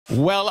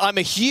Well, I'm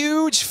a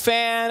huge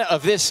fan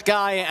of this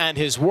guy and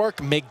his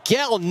work.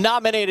 Miguel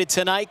nominated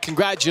tonight.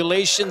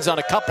 Congratulations on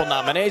a couple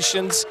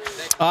nominations.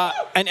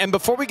 And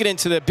before we get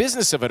into the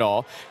business of it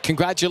all,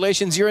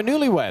 congratulations, you're a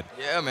newlywed.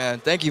 Yeah, man.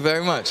 Thank you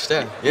very much.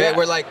 Yeah,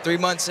 we're like 3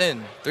 months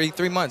in. Three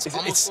months.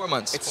 Almost 4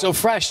 months. It's so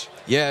fresh.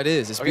 Yeah, it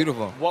is. It's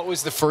beautiful. What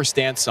was the first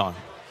dance song?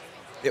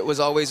 It was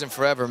Always and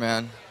Forever,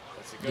 man.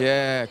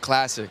 Yeah,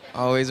 classic.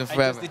 Always and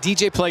Forever. Does the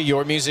DJ play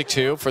your music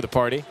too for the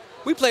party?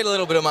 We played a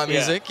little bit of my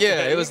music. Yeah,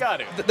 okay, it was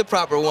the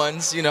proper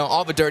ones, you know,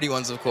 all the dirty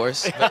ones, of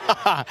course.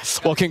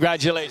 Well,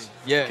 congratulations.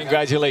 Yeah.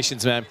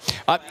 Congratulations, man.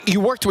 You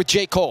worked with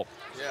J. Cole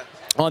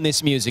on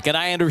this music, and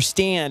I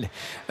understand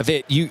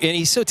that and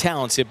he's so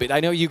talented, but I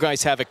know you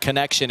guys have a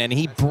connection, and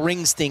he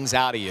brings things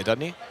out of you,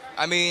 doesn't he?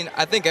 I mean,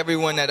 I think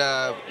everyone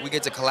that we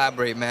get to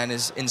collaborate, man,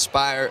 is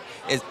inspired.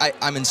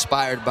 I'm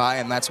inspired by,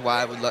 and that's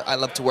why I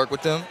love to work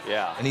with him.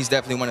 Yeah. And he's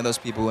definitely one of those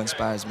people who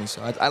inspires me.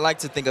 So I like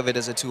to think of it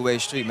as a two-way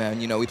street,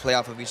 man. You know, we play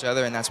off of each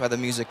other, and that's why the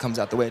music comes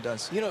out the way it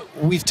does. You know,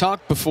 we've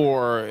talked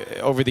before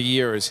over the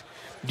years.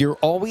 You're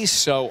always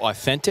so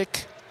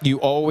authentic. You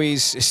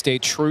always stay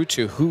true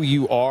to who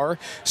you are.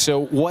 So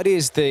what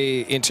is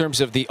in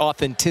terms of the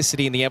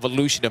authenticity and the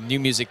evolution of new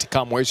music to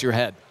come, where's your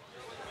head?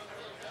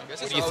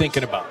 What are you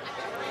thinking about?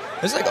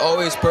 It's like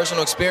always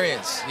personal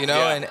experience, you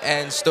know,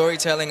 and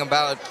storytelling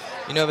about,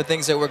 you know, the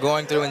things that we're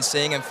going through and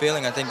seeing and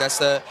feeling. I think that's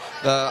the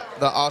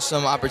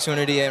awesome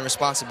opportunity and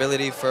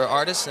responsibility for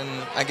artists, and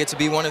I get to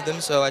be one of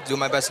them, so I do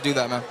my best to do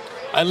that, man.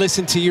 I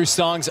listen to your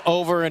songs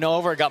over and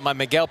over. I got my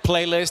Miguel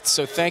playlist,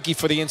 so thank you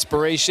for the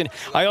inspiration.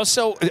 I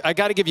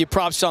got to give you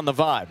props on the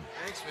vibe.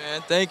 Thanks,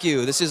 man. Thank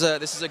you. This is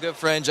a good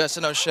friend,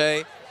 Justin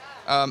O'Shea,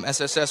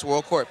 SSS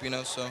World Corp, you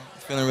know, so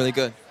feeling really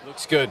good.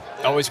 Looks good.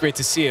 Always great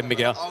to see you,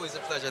 Miguel. Always a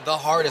pleasure. The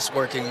hardest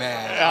working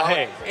man.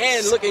 Hey.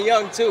 And looking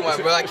young too, my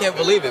bro. I can't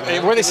believe it,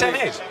 man. Hey, we're the same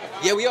age.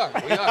 Yeah, we are.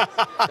 We are.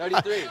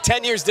 33.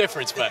 10 years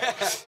difference,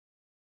 but.